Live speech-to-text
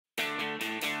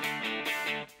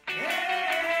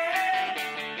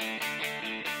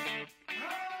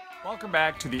Welcome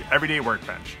back to the Everyday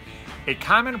Workbench. A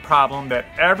common problem that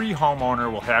every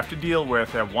homeowner will have to deal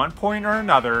with at one point or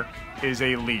another is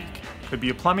a leak. Could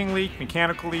be a plumbing leak,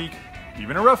 mechanical leak,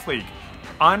 even a roof leak.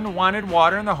 Unwanted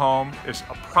water in the home is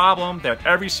a problem that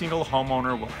every single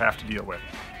homeowner will have to deal with.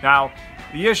 Now,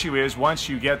 the issue is once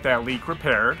you get that leak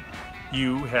repaired,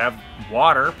 you have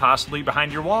water possibly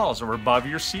behind your walls or above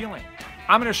your ceiling.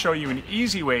 I'm going to show you an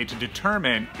easy way to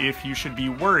determine if you should be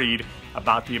worried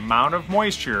about the amount of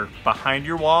moisture behind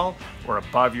your wall or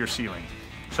above your ceiling.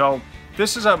 So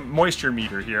this is a moisture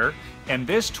meter here, and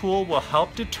this tool will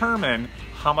help determine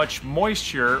how much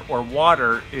moisture or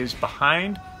water is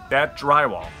behind that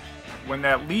drywall. When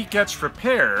that leak gets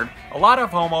repaired, a lot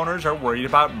of homeowners are worried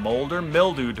about mold or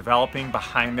mildew developing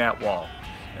behind that wall.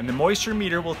 And the moisture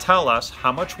meter will tell us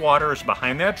how much water is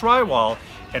behind that drywall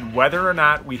and whether or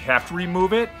not we have to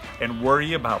remove it and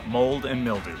worry about mold and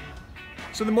mildew.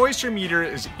 So the moisture meter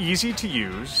is easy to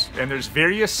use and there's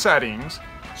various settings.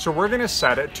 So we're going to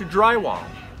set it to drywall.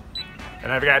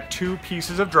 And I've got two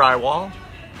pieces of drywall.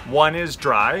 One is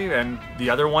dry and the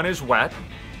other one is wet.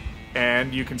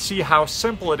 And you can see how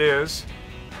simple it is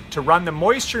to run the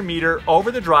moisture meter over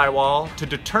the drywall to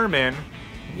determine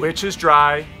which is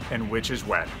dry and which is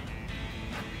wet.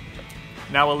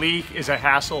 Now, a leak is a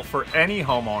hassle for any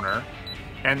homeowner,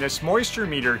 and this moisture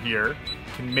meter here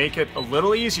can make it a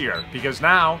little easier because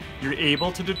now you're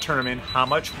able to determine how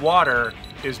much water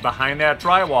is behind that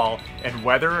drywall and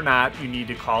whether or not you need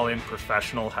to call in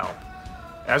professional help.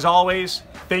 As always,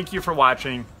 thank you for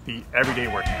watching the Everyday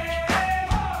Workbench.